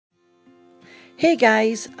Hey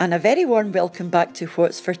guys, and a very warm welcome back to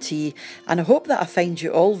What's for Tea, and I hope that I find you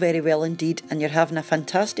all very well indeed and you're having a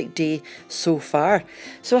fantastic day so far.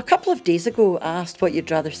 So a couple of days ago I asked what you'd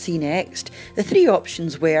rather see next. The three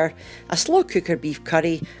options were a slow cooker beef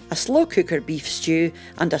curry, a slow cooker beef stew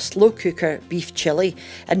and a slow cooker beef chilli,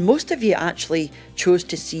 and most of you actually chose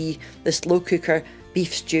to see the slow cooker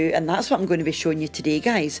beef stew, and that's what I'm going to be showing you today,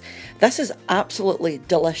 guys. This is absolutely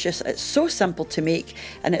delicious. It's so simple to make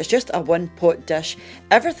and it's just a one pot dish.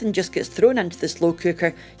 Everything just gets thrown into the slow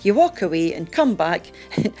cooker, you walk away and come back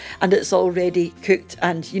and it's already cooked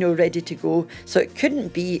and ready to go. So it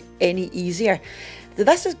couldn't be any easier.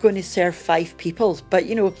 This is going to serve 5 people, but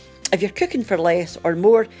if you're cooking for less or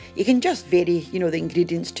more, you can just vary, the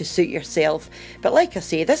ingredients to suit yourself. But like I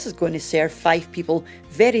say, this is going to serve 5 people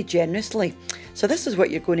very generously. So this is what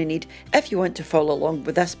you're going to need if you want to follow along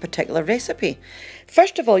with this particular recipe.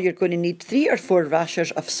 First of all, you're going to need 3 or 4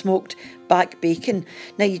 rashers of smoked back bacon.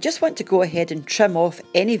 Now you just want to go ahead and trim off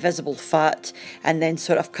any visible fat and then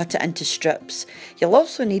sort of cut it into strips. You'll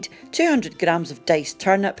also need 200 grams of diced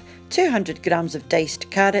turnip, 200 grams of diced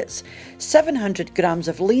carrots, 700 grams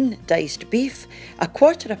of lean diced beef, a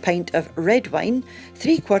quarter a pint of red wine,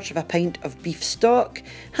 3/4 of a pint of beef stock,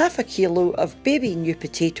 half a kilo of baby new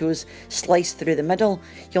potatoes sliced through the middle.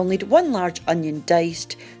 You'll need 1 large onion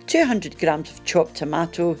diced, 200 grams of chopped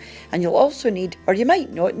tomato, and you'll also need, or you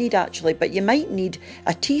might not need actually, but you might need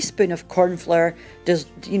a teaspoon of cornflour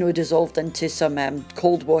dissolved into some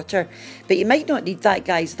cold water. But you might not need that,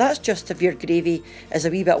 guys. That's just if your gravy is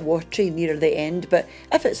a wee bit watery near the end, but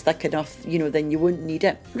if it's thick enough, then you won't need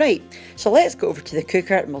it. Right, so let's go over to the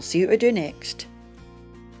cooker and we'll see what we do next.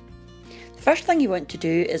 The first thing you want to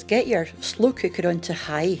do is get your slow cooker onto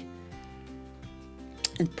high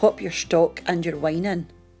and pop your stock and your wine in.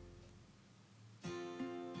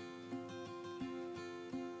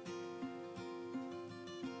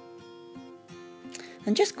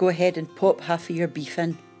 And just go ahead and pop half of your beef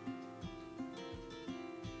in.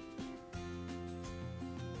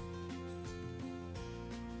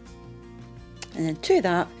 And then to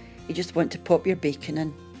that, you just want to pop your bacon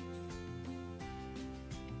in.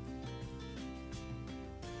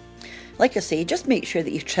 Like I say, just make sure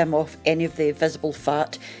that you trim off any of the visible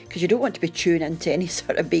fat, because you don't want to be chewing into any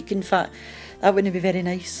sort of bacon fat. That wouldn't be very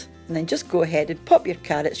nice. And then just go ahead and pop your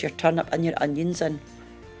carrots, your turnip and your onions in,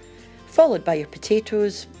 followed by your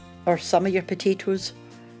potatoes, or some of your potatoes,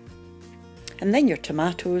 and then your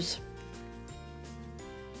tomatoes,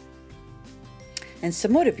 and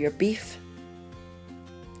some more of your beef,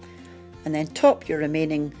 and then top your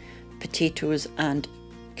remaining potatoes and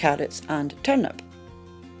carrots and turnip.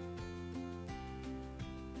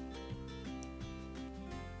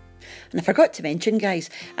 And I forgot to mention, guys,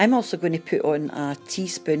 I'm also going to put on a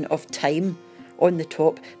teaspoon of thyme on the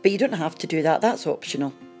top, but you don't have to do that, that's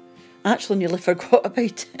optional. I actually nearly forgot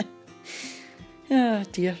about it. Oh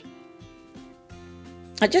dear.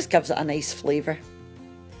 It just gives it a nice flavour.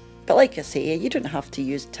 But like I say, you don't have to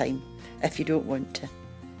use thyme if you don't want to.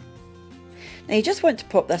 Now you just want to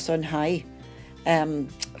pop this on high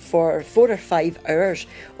for 4 or 5 hours,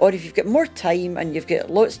 or if you've got more time and you've got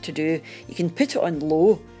lots to do, you can put it on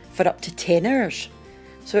low for up to 10 hours.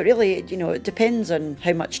 So it really, it depends on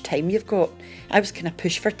how much time you've got. I was kind of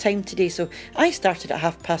pushed for time today, so I started at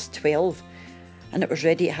 12:30 and it was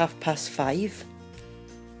ready at 5:30.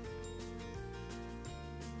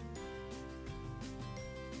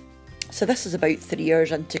 So this is about 3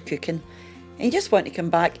 hours into cooking. And you just want to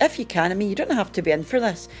come back if you can. I mean, you don't have to be in for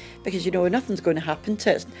this because nothing's going to happen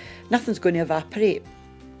to it. Nothing's going to evaporate.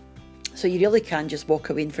 So you really can just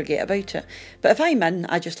walk away and forget about it. But if I'm in,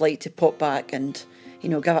 I just like to pop back and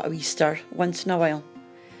give it a wee stir once in a while.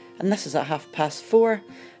 And this is at 4:30,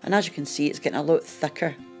 and as you can see, it's getting a lot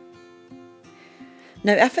thicker.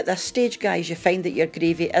 Now, if at this stage, guys, you find that your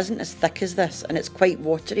gravy isn't as thick as this and it's quite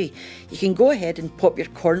watery, you can go ahead and pop your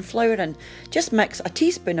cornflour in. Just mix a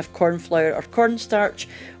teaspoon of cornflour or cornstarch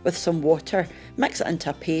with some water, mix it into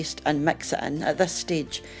a paste and mix it in at this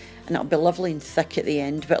stage. And it'll be lovely and thick at the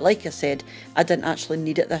end. But like I said, I didn't actually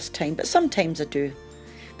need it this time, but sometimes I do.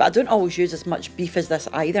 But I don't always use as much beef as this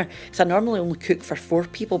either, because I normally only cook for 4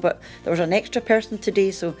 people, but there was an extra person today,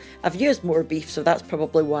 so I've used more beef, so that's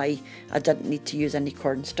probably why I didn't need to use any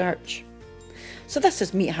cornstarch. So this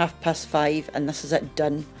is me at 5:30, and this is it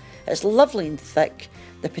done. It's lovely and thick,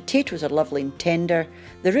 the potatoes are lovely and tender,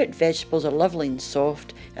 the root vegetables are lovely and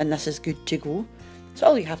soft, and this is good to go. So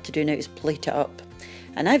all you have to do now is plate it up.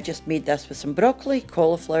 And I've just made this with some broccoli,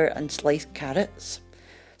 cauliflower and sliced carrots.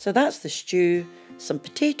 So that's the stew, some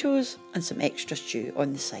potatoes and some extra stew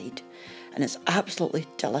on the side. and it's absolutely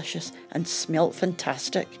delicious and smelt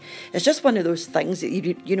fantastic. It's just one of those things that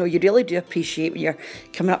you know, you really do appreciate when you're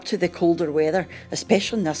coming up to the colder weather,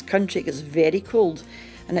 especially in this country. It gets very cold.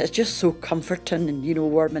 And it's just so comforting and, you know,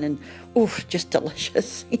 warming and, oh, just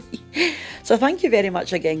delicious. So thank you very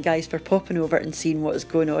much again, guys, for popping over and seeing what is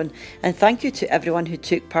going on. And thank you to everyone who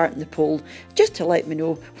took part in the poll, just to let me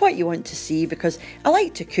know what you want to see, because I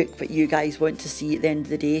like to cook what you guys want to see at the end of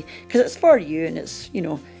the day, because it's for you and it's, you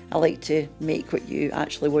know, I like to make what you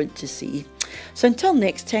actually want to see. So until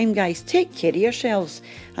next time, guys, take care of yourselves,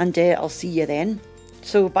 and I'll see you then.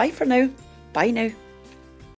 So bye for now. Bye now.